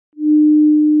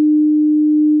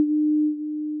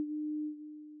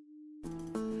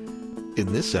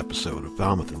In this episode of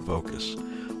Falmouth in Focus,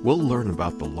 we'll learn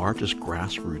about the largest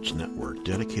grassroots network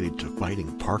dedicated to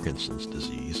fighting Parkinson's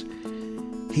disease,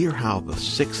 hear how the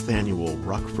 6th annual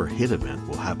Ruck for Hit event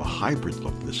will have a hybrid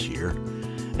look this year,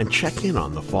 and check in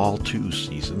on the Fall 2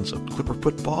 seasons of Clipper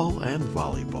football and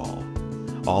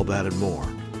volleyball. All that and more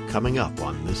coming up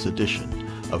on this edition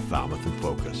of Falmouth in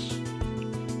Focus.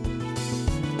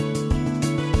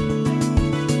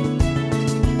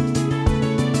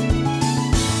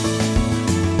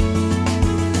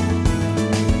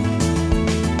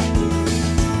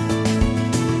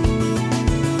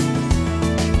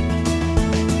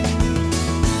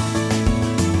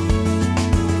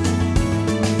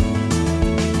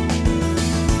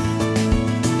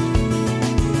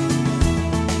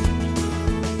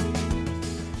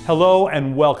 Hello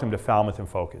and welcome to Falmouth in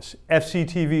Focus,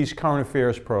 FCTV's current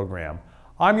affairs program.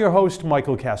 I'm your host,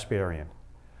 Michael Kasparian.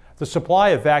 The supply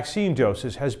of vaccine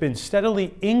doses has been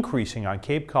steadily increasing on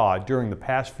Cape Cod during the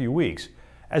past few weeks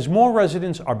as more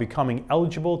residents are becoming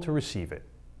eligible to receive it.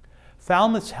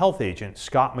 Falmouth's health agent,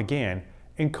 Scott McGann,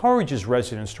 encourages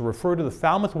residents to refer to the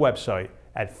Falmouth website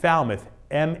at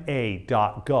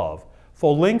falmouthma.gov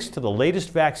for links to the latest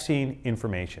vaccine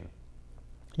information.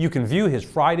 You can view his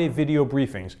Friday video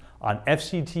briefings on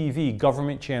FCTV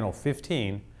Government Channel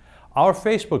 15, our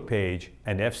Facebook page,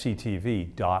 and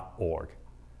fctv.org.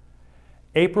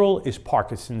 April is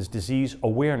Parkinson's Disease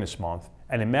Awareness Month,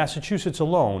 and in Massachusetts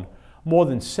alone, more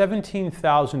than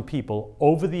 17,000 people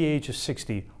over the age of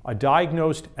 60 are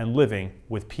diagnosed and living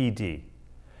with PD,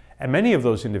 and many of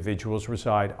those individuals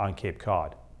reside on Cape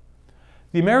Cod.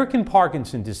 The American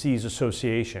Parkinson Disease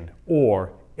Association,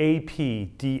 or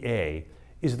APDA,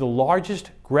 is the largest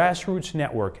grassroots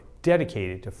network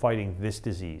dedicated to fighting this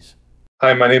disease.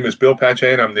 Hi, my name is Bill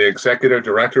Patchane. I'm the Executive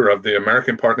Director of the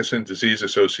American Parkinson Disease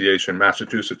Association,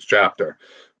 Massachusetts chapter.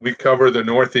 We cover the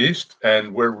Northeast,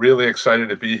 and we're really excited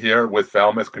to be here with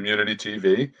Falmouth Community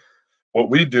TV. What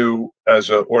we do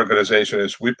as an organization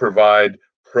is we provide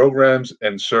programs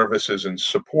and services and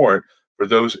support for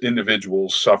those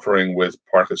individuals suffering with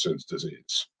Parkinson's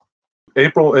disease.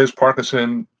 April is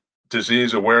Parkinson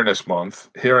Disease Awareness Month.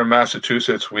 Here in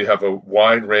Massachusetts, we have a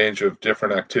wide range of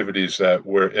different activities that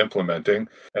we're implementing.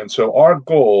 And so our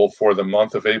goal for the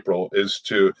month of April is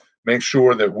to make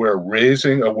sure that we're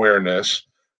raising awareness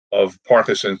of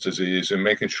Parkinson's disease and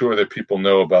making sure that people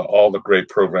know about all the great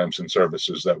programs and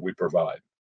services that we provide.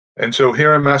 And so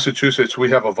here in Massachusetts,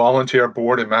 we have a volunteer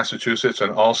board in Massachusetts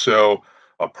and also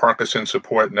a Parkinson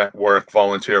Support Network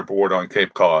volunteer board on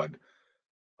Cape Cod.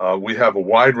 We have a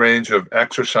wide range of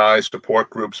exercise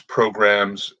support groups,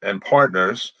 programs, and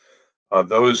partners,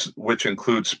 those which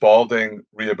include Spalding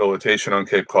Rehabilitation on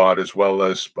Cape Cod, as well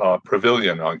as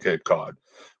Pavilion on Cape Cod.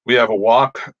 We have a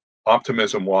walk,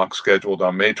 Optimism Walk, scheduled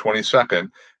on May 22nd,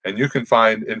 and you can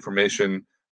find information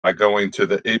by going to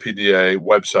the APDA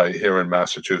website here in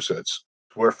Massachusetts.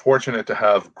 We're fortunate to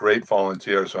have great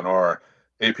volunteers on our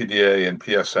APDA and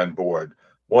PSN board,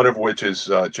 one of which is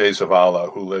Jay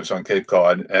Zavala, who lives on Cape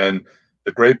Cod. And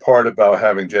the great part about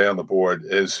having Jay on the board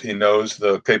is he knows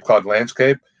the Cape Cod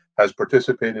landscape, has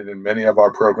participated in many of our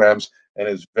programs, and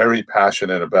is very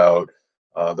passionate about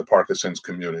the Parkinson's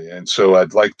community. And so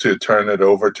I'd like to turn it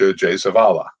over to Jay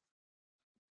Zavala.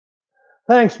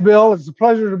 Thanks, Bill. It's a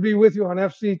pleasure to be with you on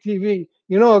FCTV.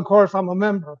 You know, of course, I'm a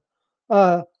member.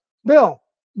 Bill,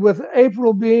 with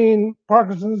April being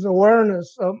Parkinson's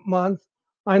Awareness Month,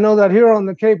 I know that here on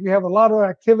the Cape, we have a lot of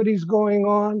activities going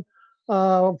on.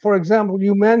 For example,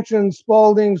 you mentioned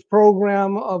Spalding's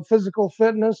program of physical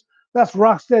fitness. That's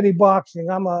Rocksteady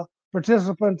Boxing. I'm a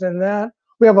participant in that.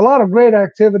 We have a lot of great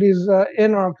activities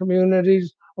in our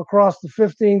communities across the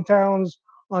 15 towns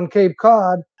on Cape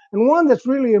Cod. And one that's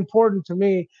really important to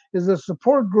me is the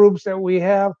support groups that we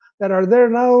have that are there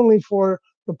not only for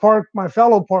my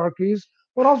fellow Parkies,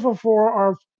 but also for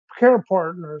our care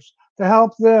partners to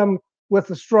help them with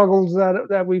the struggles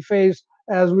that we face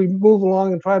as we move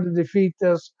along and try to defeat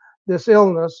this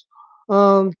illness.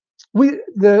 The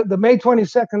May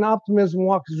 22nd Optimism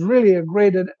Walk is really a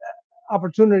great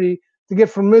opportunity to get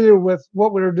familiar with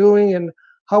what we're doing and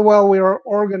how well we are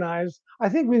organized. I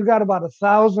think we've got about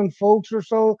 1,000 folks or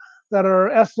so that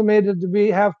are estimated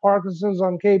to have Parkinson's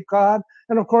on Cape Cod.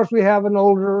 And of course, we have an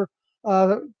older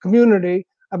community.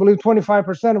 I believe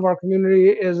 25% of our community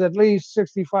is at least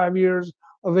 65 years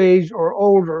of age or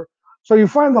older. So you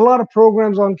find a lot of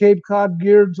programs on Cape Cod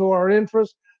geared to our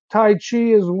interests. Tai Chi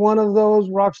is one of those,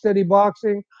 Rocksteady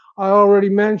Boxing. I already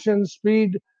mentioned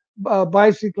speed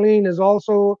bicycling is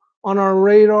also on our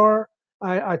radar.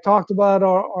 I talked about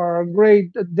our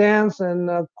great dance and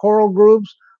choral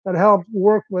groups. that help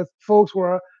work with folks who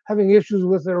are having issues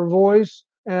with their voice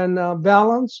and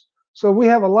balance. So we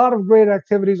have a lot of great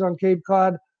activities on Cape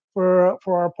Cod for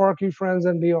our Parky friends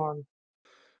and beyond.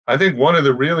 I think one of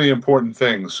the really important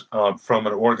things from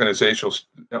an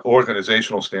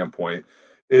organizational standpoint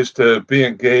is to be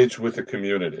engaged with the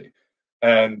community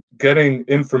and getting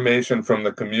information from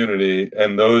the community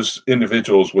and those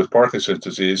individuals with Parkinson's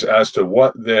disease as to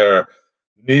what their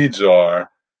needs are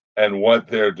and what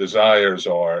their desires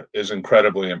are is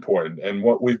incredibly important. And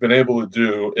what we've been able to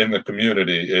do in the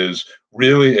community is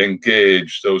really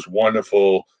engage those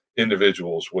wonderful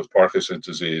individuals with Parkinson's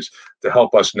disease to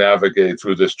help us navigate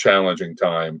through this challenging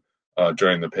time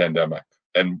during the pandemic.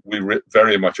 And we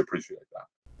very much appreciate that.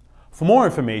 For more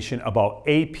information about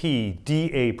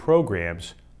APDA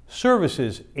programs,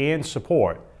 services, and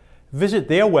support, visit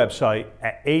their website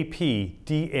at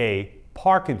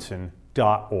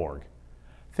apdaparkinson.org.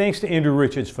 Thanks to Andrew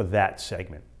Richards for that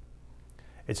segment.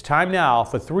 It's time now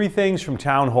for 3 Things from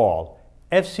Town Hall,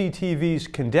 FCTV's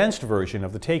condensed version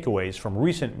of the takeaways from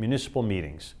recent municipal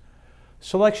meetings.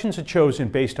 Selections are chosen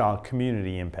based on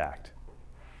community impact.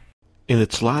 In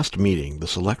its last meeting, the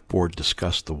Select Board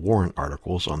discussed the warrant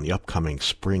articles on the upcoming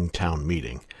spring town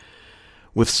meeting.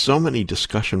 With so many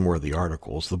discussion-worthy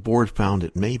articles, the board found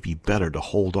it may be better to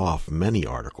hold off many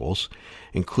articles,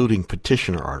 including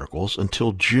petitioner articles,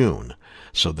 until June,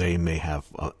 so they may have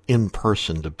an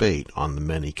in-person debate on the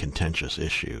many contentious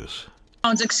issues.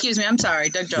 Excuse me, I'm sorry,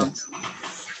 Doug Jones.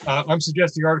 I'm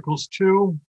suggesting Articles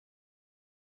 2,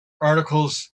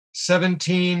 Articles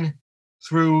 17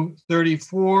 through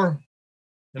 34,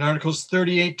 and Articles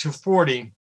 38 to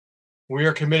 40. We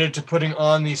are committed to putting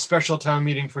on the special town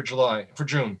meeting for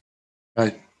June.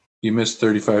 Right. You missed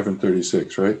 35 and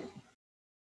 36, right?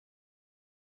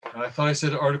 I thought I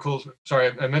said articles,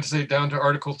 sorry, I meant to say down to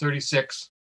Article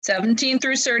 36. 17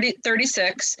 through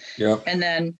 36. Yeah. And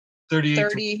then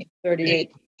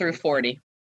 38 through 40.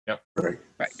 Yep. Right.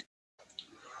 Right.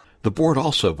 The board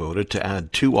also voted to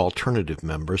add 2 alternative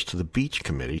members to the Beach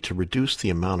Committee to reduce the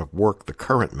amount of work the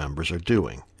current members are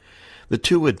doing. The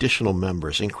 2 additional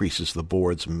members increases the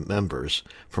board's members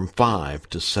from 5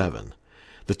 to 7.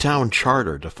 The town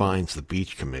charter defines the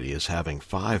Beach Committee as having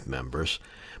 5 members,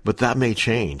 but that may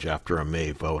change after a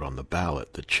May vote on the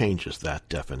ballot that changes that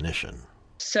definition.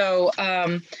 So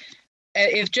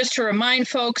if just to remind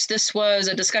folks, this was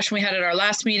a discussion we had at our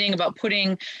last meeting about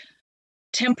putting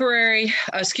some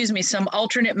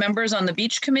alternate members on the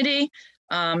Beach Committee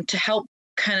to help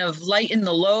kind of lighten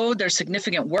the load. There's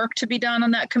significant work to be done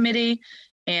on that committee,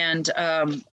 and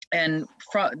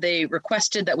they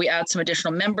requested that we add some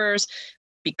additional members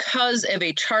because of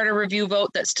a charter review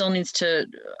vote that still needs to,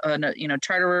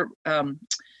 charter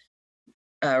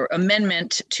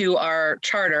amendment to our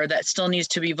charter that still needs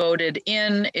to be voted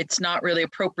in. It's not really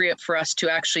appropriate for us to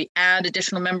actually add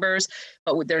additional members,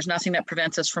 but there's nothing that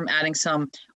prevents us from adding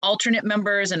some alternate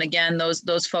members. And again,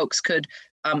 those folks could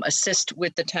assist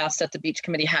with the tasks that the Beach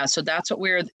Committee has. So that's what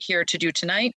we're here to do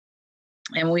tonight.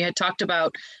 And we had talked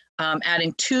about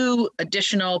adding 2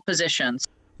 additional positions.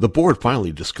 The board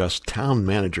finally discussed Town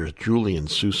Manager Julian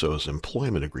Suso's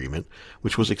employment agreement,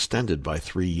 which was extended by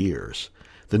 3 years.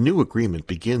 The new agreement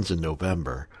begins in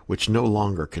November, which no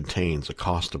longer contains a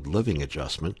cost of living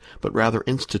adjustment, but rather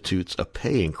institutes a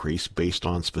pay increase based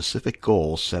on specific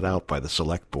goals set out by the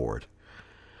Select Board.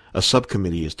 A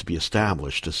subcommittee is to be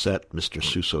established to set Mr.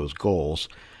 Suso's goals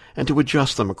and to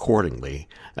adjust them accordingly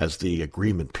as the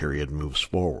agreement period moves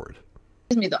forward.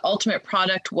 The ultimate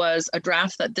product was a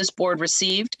draft that this board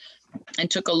received and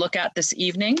took a look at this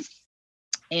evening.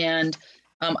 And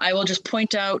I will just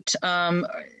point out,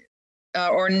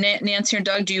 or Nancy or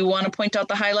Doug, do you want to point out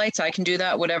the highlights? I can do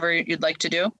that, whatever you'd like to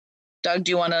do. Doug,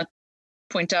 do you want to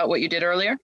point out what you did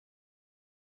earlier?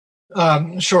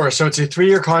 Sure. So it's a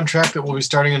 3-year contract that will be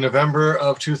starting in November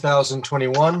of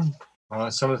 2021.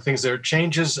 Some of the things that are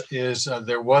changes is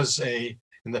there was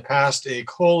in the past a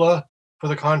COLA for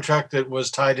the contract that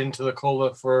was tied into the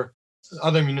COLA for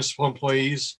other municipal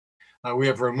employees. We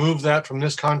have removed that from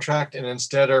this contract and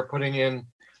instead are putting in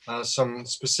some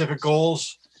specific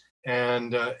goals,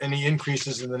 and any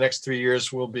increases in the next 3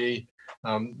 years will be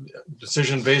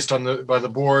decision based on by the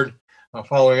board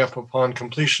following up upon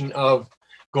completion of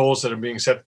goals that are being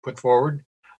put forward.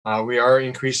 We are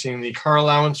increasing the car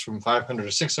allowance from $500 to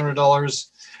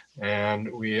 $600,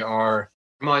 and we are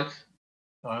a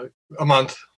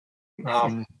month.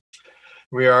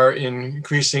 We are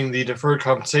increasing the deferred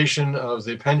compensation of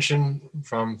the pension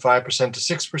from 5% to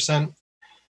 6%,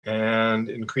 and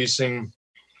increasing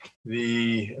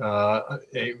the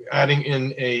adding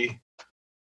in a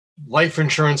life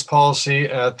insurance policy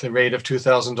at the rate of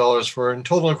 $2,000 for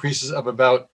total increases of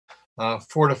about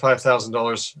 $4,000 to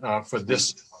 $5,000 for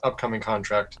this upcoming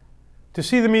contract. To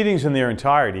see the meetings in their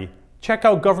entirety, check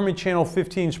out Government Channel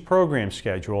 15's program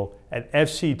schedule at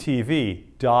fctv.org.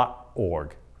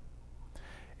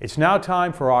 It's now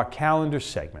time for our calendar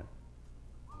segment.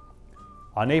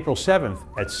 On April 7th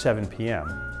at 7 p.m.,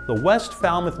 the West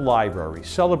Falmouth Library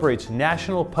celebrates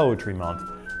National Poetry Month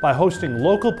by hosting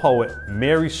local poet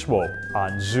Mary Swope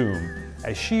on Zoom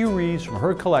as she reads from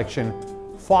her collection,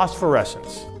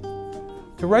 Phosphorescence.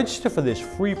 To register for this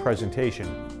free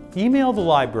presentation, email the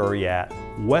library at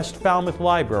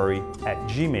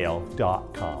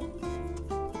westfalmouthlibrary@gmail.com.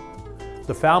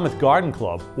 The Falmouth Garden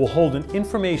Club will hold an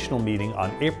informational meeting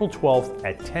on April 12th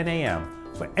at 10 a.m.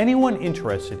 for anyone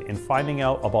interested in finding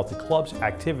out about the club's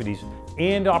activities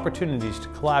and opportunities to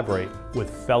collaborate with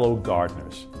fellow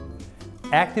gardeners.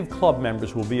 Active club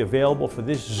members will be available for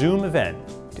this Zoom event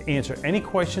to answer any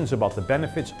questions about the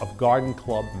benefits of garden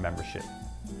club membership.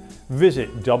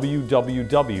 Visit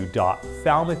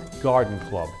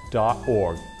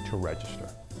www.falmouthgardenclub.org to register.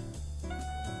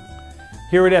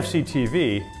 Here at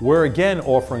FCTV, we're again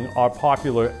offering our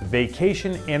popular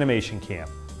Vacation Animation Camp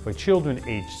for children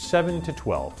aged 7 to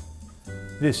 12.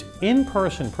 This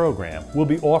in-person program will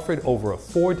be offered over a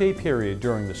 4-day period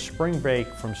during the spring break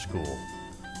from school,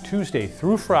 Tuesday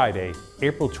through Friday,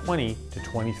 April 20 to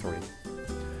 23.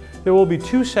 There will be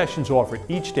 2 sessions offered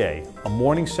each day, a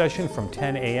morning session from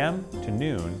 10 a.m. to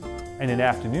noon and an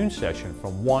afternoon session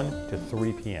from 1 to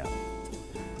 3 p.m.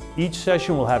 Each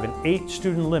session will have an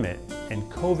 8-student limit and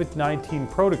COVID-19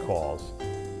 protocols,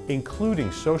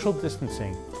 including social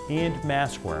distancing and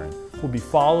mask wearing, will be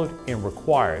followed and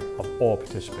required of all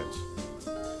participants.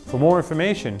 For more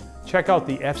information, check out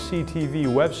the FCTV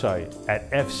website at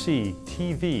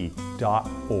fctv.org.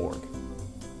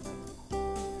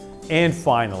 And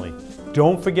finally,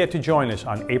 don't forget to join us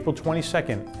on April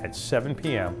 22nd at 7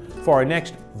 p.m. for our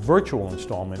next virtual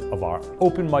installment of our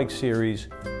open mic series,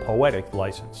 Poetic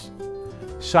License.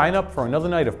 Sign up for another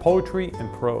night of poetry and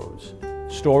prose,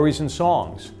 stories and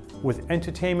songs, with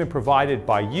entertainment provided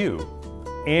by you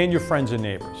and your friends and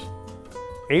neighbors.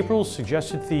 April's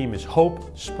suggested theme is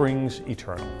Hope Springs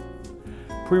Eternal.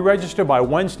 Pre-register by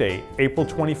Wednesday, April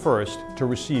 21st to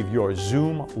receive your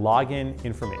Zoom login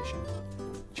information.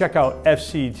 Check out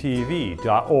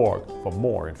fctv.org for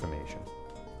more information.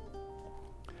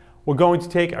 We're going to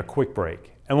take a quick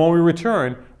break, and when we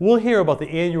return, we'll hear about the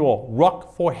annual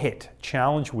Ruck for Hit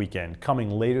Challenge Weekend coming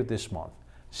later this month.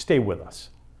 Stay with us.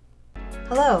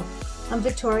 Hello, I'm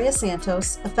Victoria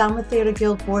Santos, a Falmouth Theatre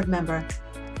Guild board member.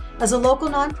 As a local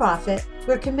nonprofit,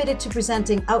 we're committed to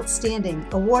presenting outstanding,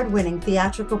 award-winning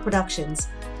theatrical productions,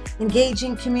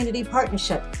 engaging community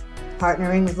partnership,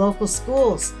 partnering with local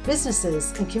schools,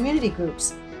 businesses, and community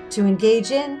groups to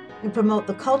engage in and promote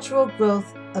the cultural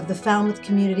growth of the Falmouth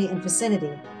community and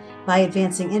vicinity by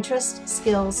advancing interest,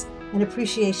 skills, and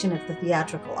appreciation of the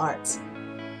theatrical arts.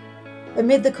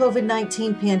 Amid the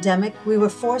COVID-19 pandemic, we were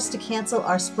forced to cancel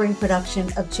our spring production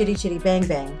of Chitty Chitty Bang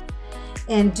Bang.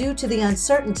 And due to the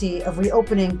uncertainty of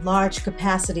reopening large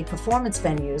capacity performance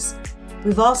venues,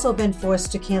 we've also been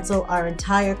forced to cancel our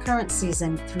entire current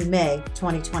season through May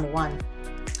 2021.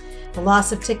 The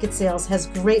loss of ticket sales has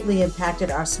greatly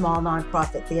impacted our small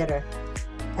nonprofit theater.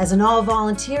 As an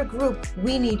all-volunteer group,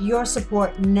 we need your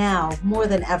support now more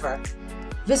than ever.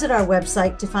 Visit our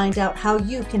website to find out how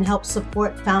you can help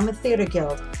support Falmouth Theatre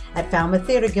Guild at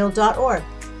falmouththeatreguild.org.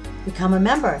 Become a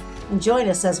member and join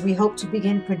us as we hope to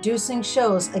begin producing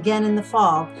shows again in the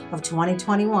fall of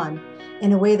 2021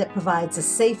 in a way that provides a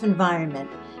safe environment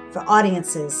for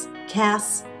audiences,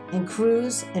 casts, and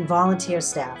crews and volunteer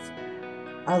staff.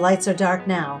 Our lights are dark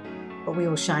now, but we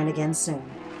will shine again soon.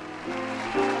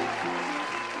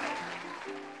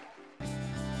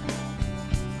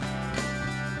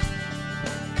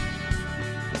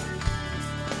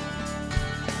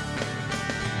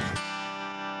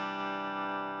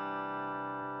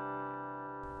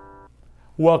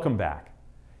 Welcome back.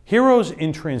 Heroes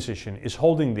in Transition is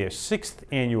holding their 6th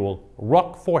annual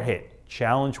Ruck for Hit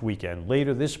Challenge Weekend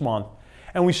later this month,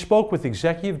 and we spoke with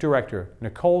Executive Director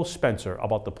Nicole Spencer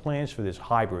about the plans for this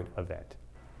hybrid event.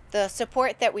 The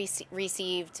support that we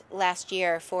received last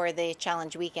year for the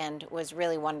Challenge Weekend was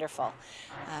really wonderful.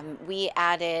 We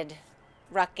added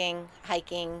rucking,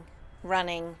 hiking,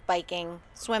 running, biking,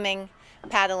 swimming,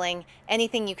 paddling,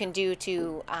 anything you can do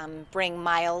to bring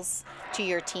miles to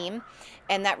your team.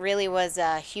 And that really was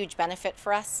a huge benefit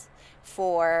for us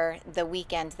for the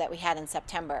weekend that we had in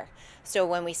September. So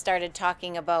when we started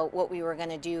talking about what we were going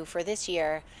to do for this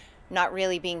year, not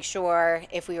really being sure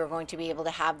if we were going to be able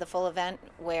to have the full event,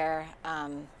 where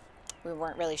we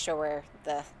weren't really sure where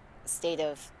the state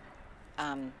of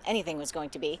anything was going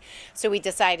to be. So we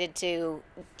decided to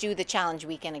do the challenge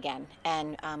weekend again,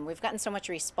 and we've gotten so much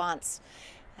response.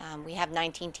 We have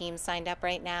 19 teams signed up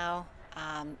right now,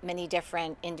 many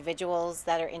different individuals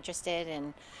that are interested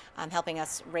in helping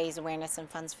us raise awareness and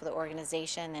funds for the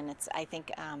organization, and it's, I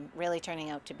think, really turning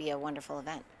out to be a wonderful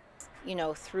event. You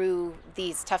know, through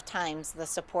these tough times, the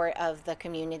support of the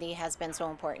community has been so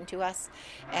important to us,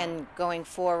 and going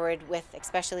forward with,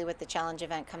 especially with the challenge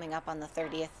event coming up on the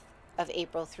 30th of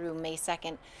April through May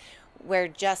 2nd, we're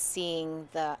just seeing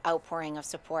the outpouring of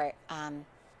support.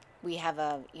 We have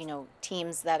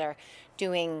teams that are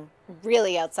doing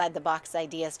really outside the box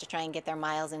ideas to try and get their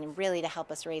miles and really to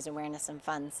help us raise awareness and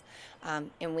funds.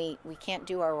 And we can't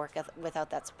do our work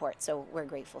without that support, so we're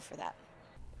grateful for that.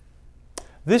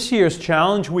 This year's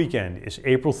Challenge Weekend is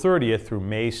April 30th through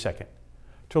May 2nd.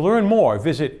 To learn more,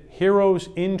 visit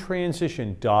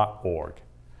heroesintransition.org.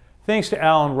 Thanks to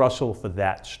Alan Russell for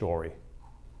that story.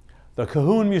 The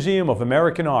Cahoon Museum of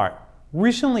American Art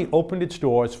recently opened its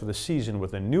doors for the season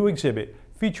with a new exhibit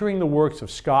featuring the works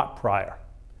of Scott Pryor.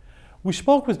 We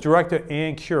spoke with director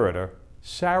and curator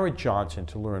Sarah Johnson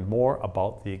to learn more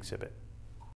about the exhibit.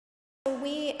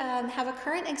 We have a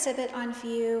current exhibit on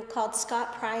view called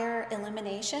Scott Pryor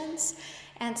Illuminations.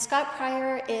 And Scott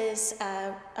Pryor is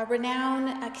a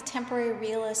renowned contemporary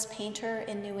realist painter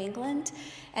in New England.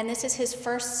 And this is his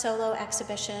first solo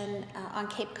exhibition on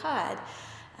Cape Cod.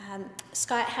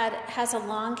 Scott has a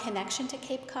long connection to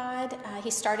Cape Cod. He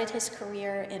started his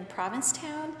career in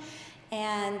Provincetown,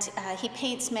 and he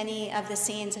paints many of the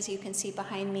scenes, as you can see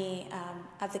behind me,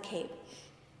 of the Cape.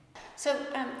 So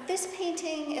this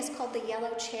painting is called The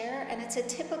Yellow Chair, and it's a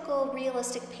typical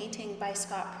realistic painting by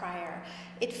Scott Pryor.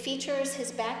 It features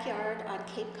his backyard on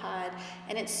Cape Cod,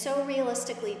 and it's so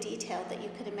realistically detailed that you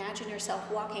could imagine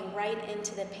yourself walking right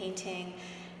into the painting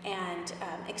and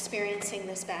experiencing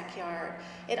this backyard.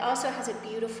 It also has a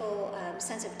beautiful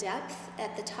sense of depth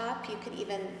at the top. You could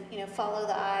even follow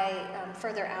the eye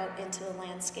further out into the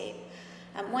landscape.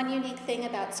 One unique thing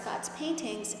about Scott's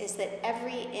paintings is that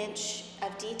every inch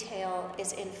of detail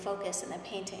is in focus in the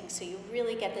painting, so you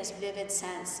really get this vivid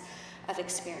sense of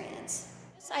experience.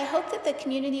 I hope that the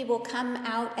community will come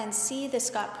out and see the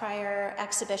Scott Pryor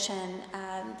exhibition.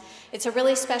 It's a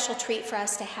really special treat for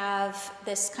us to have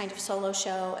this kind of solo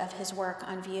show of his work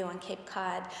on view on Cape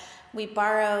Cod. We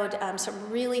borrowed some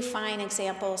really fine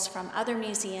examples from other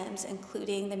museums,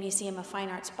 including the Museum of Fine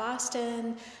Arts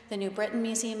Boston, the New Britain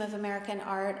Museum of American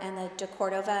Art, and the de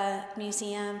Cordova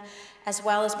Museum, as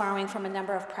well as borrowing from a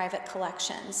number of private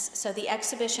collections. So the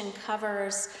exhibition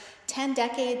covers 10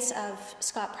 decades of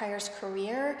Scott Pryor's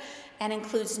career and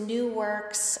includes new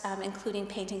works, including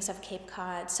paintings of Cape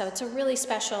Cod. So it's a really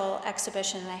special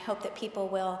exhibition, and I hope that people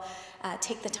will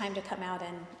take the time to come out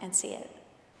and see it.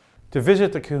 To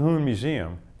visit the Cahoon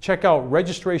Museum, check out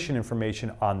registration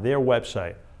information on their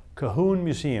website,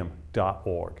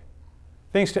 cahoonmuseum.org.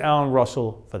 Thanks to Alan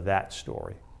Russell for that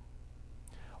story.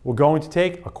 We're going to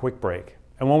take a quick break,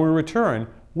 and when we return,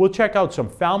 we'll check out some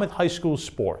Falmouth High School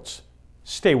sports.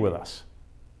 Stay with us.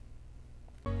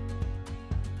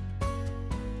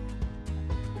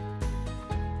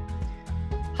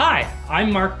 Hi,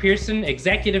 I'm Mark Pearson,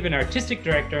 Executive and Artistic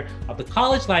Director of the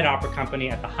College Light Opera Company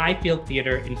at the Highfield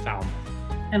Theatre in Falmouth.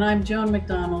 And I'm Joan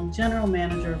McDonald, General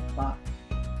Manager of Clock.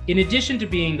 In addition to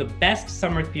being the best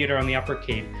summer theatre on the Upper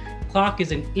Cape, Clock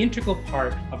is an integral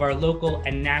part of our local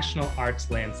and national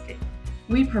arts landscape.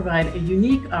 We provide a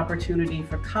unique opportunity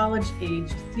for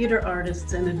college-aged theater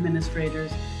artists and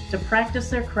administrators to practice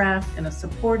their craft in a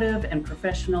supportive and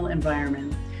professional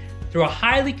environment. Through a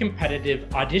highly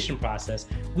competitive audition process,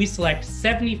 we select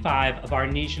 75 of our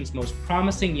nation's most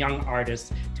promising young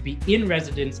artists to be in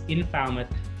residence in Falmouth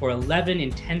for 11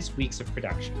 intense weeks of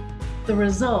production. The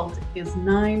result is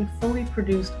 9 fully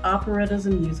produced operettas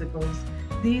and musicals.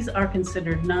 These are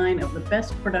considered 9 of the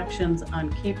best productions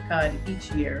on Cape Cod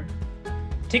each year.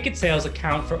 Ticket sales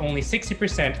account for only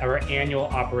 60% of our annual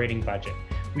operating budget.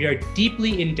 We are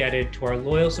deeply indebted to our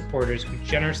loyal supporters who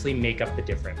generously make up the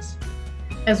difference.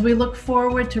 As we look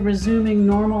forward to resuming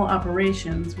normal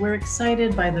operations, we're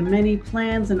excited by the many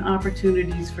plans and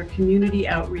opportunities for community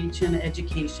outreach and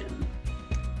education.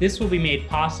 This will be made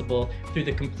possible through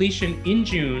the completion in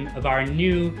June of our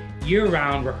new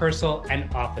year-round rehearsal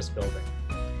and office building.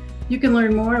 You can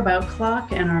learn more about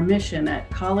Clock and our mission at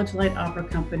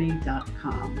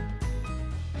collegelightoperacompany.com.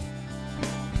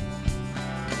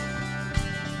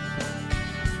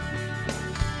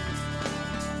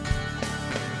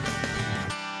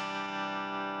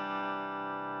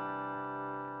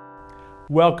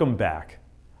 Welcome back.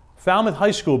 Falmouth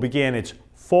High School began its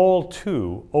Fall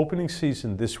 2 opening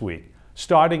season this week,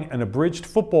 starting an abridged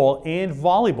football and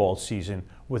volleyball season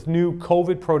with new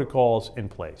COVID protocols in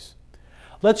place.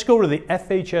 Let's go to the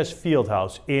FHS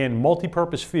Fieldhouse and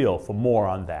multipurpose field for more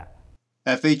on that.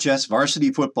 FHS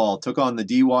varsity football took on the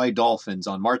DY Dolphins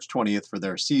on March 20th for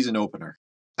their season opener.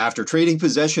 After trading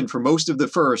possession for most of the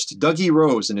first, Dougie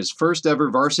Rose, in his first ever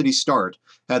varsity start,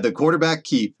 had the quarterback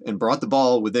keep and brought the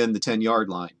ball within the 10-yard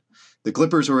line. The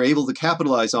Clippers were able to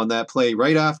capitalize on that play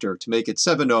right after to make it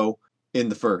 7-0 in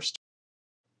the first.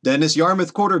 Dennis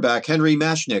Yarmouth quarterback Henry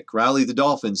Mashnick rallied the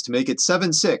Dolphins to make it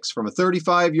 7-6 from a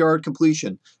 35-yard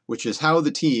completion, which is how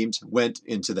the teams went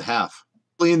into the half.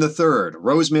 In the third,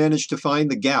 Rose managed to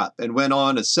find the gap and went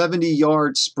on a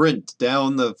 70-yard sprint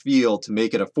down the field to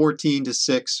make it a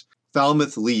 14-6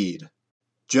 Falmouth lead.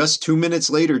 Just 2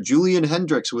 minutes later, Julian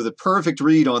Hendricks, with a perfect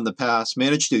read on the pass,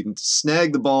 managed to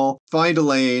snag the ball, find a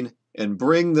lane, and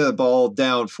bring the ball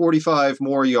down 45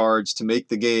 more yards to make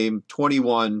the game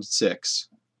 21-6.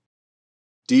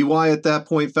 DY at that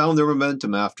point found their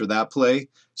momentum after that play,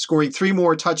 scoring 3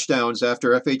 more touchdowns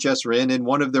after FHS ran in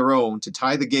one of their own to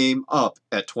tie the game up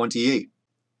at 28.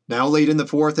 Now late in the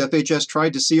fourth, FHS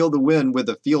tried to seal the win with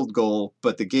a field goal,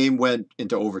 but the game went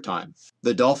into overtime.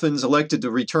 The Dolphins elected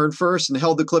to return first and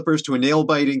held the Clippers to a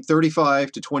nail-biting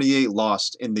 35-28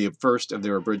 loss in the first of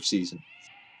their abridged season.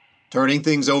 Turning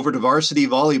things over to varsity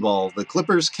volleyball, the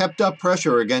Clippers kept up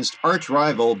pressure against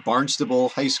arch-rival Barnstable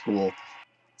High School.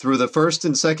 Through the first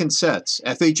and second sets,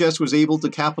 FHS was able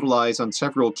to capitalize on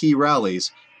several key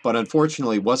rallies, but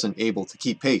unfortunately wasn't able to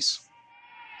keep pace.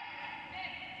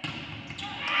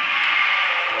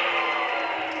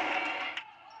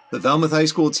 The Falmouth High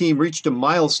School team reached a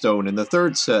milestone in the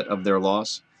third set of their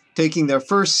loss, taking their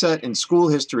first set in school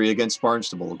history against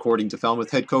Barnstable, according to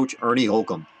Falmouth head coach Ernie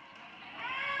Holcomb.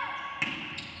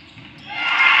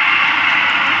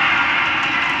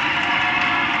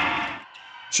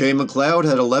 Shay McLeod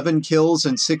had 11 kills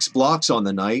and 6 blocks on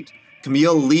the night.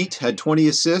 Camille Leet had 20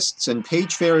 assists, and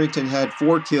Paige Farrington had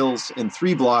 4 kills and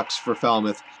 3 blocks for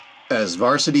Falmouth, as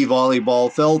varsity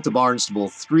volleyball fell to Barnstable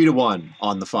 3-1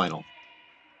 on the final.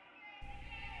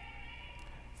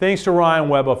 Thanks to Ryan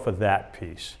Weber for that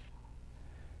piece.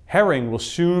 Herring will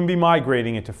soon be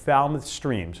migrating into Falmouth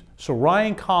streams, so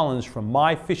Ryan Collins from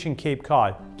My Fishing Cape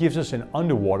Cod gives us an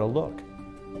underwater look.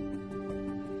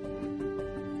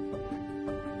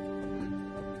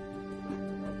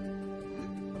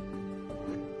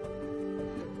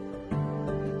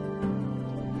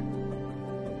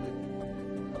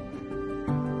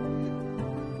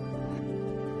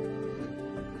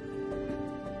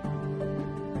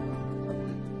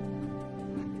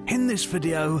 In this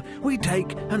video, we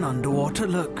take an underwater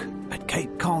look at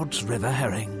Cape Cod's river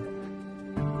herring.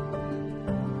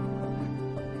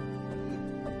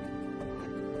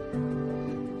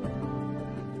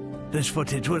 This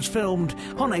footage was filmed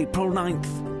on April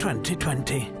 9th,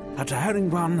 2020, at a herring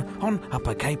run on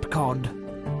Upper Cape Cod.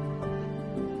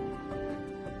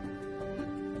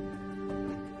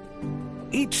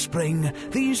 Each spring,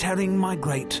 these herring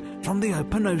migrate from the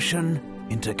open ocean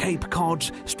into Cape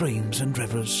Cod's streams and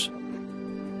rivers.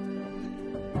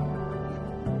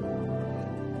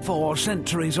 For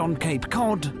centuries on Cape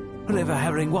Cod, river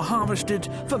herring were harvested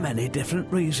for many different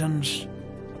reasons.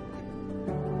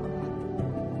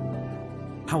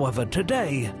 However,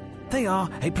 today, they are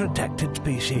a protected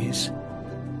species.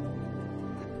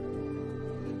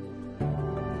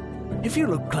 If you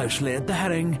look closely at the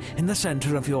herring in the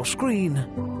centre of your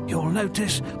screen, you'll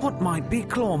notice what might be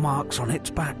claw marks on its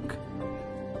back.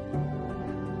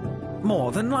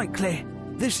 More than likely,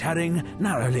 this herring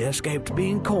narrowly escaped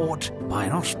being caught by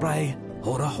an osprey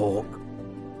or a hawk.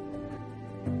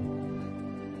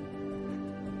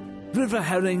 River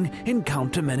herring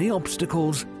encounter many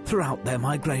obstacles throughout their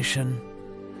migration.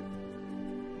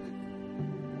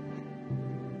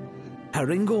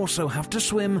 Herring also have to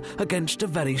swim against a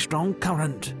very strong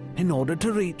current in order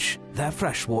to reach their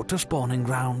freshwater spawning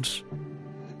grounds.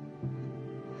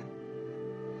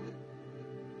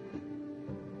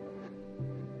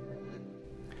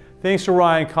 Thanks to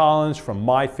Ryan Collins from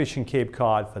My Fishing Cape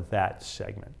Cod for that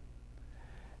segment.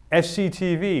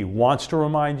 FCTV wants to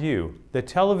remind you that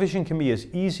television can be as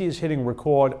easy as hitting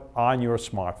record on your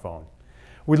smartphone.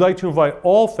 We'd like to invite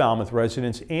all Falmouth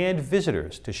residents and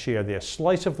visitors to share their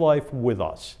slice of life with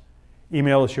us.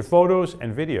 Email us your photos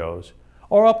and videos,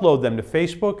 or upload them to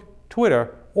Facebook,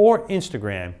 Twitter, or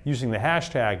Instagram using the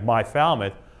hashtag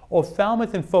MyFalmouth or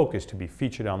Falmouth in Focus to be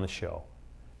featured on the show.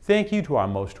 Thank you to our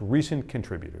most recent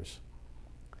contributors.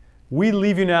 We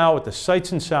leave you now with the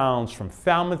sights and sounds from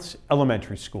Falmouth's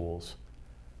elementary schools.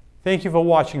 Thank you for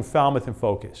watching Falmouth in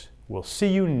Focus. We'll see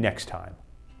you next time.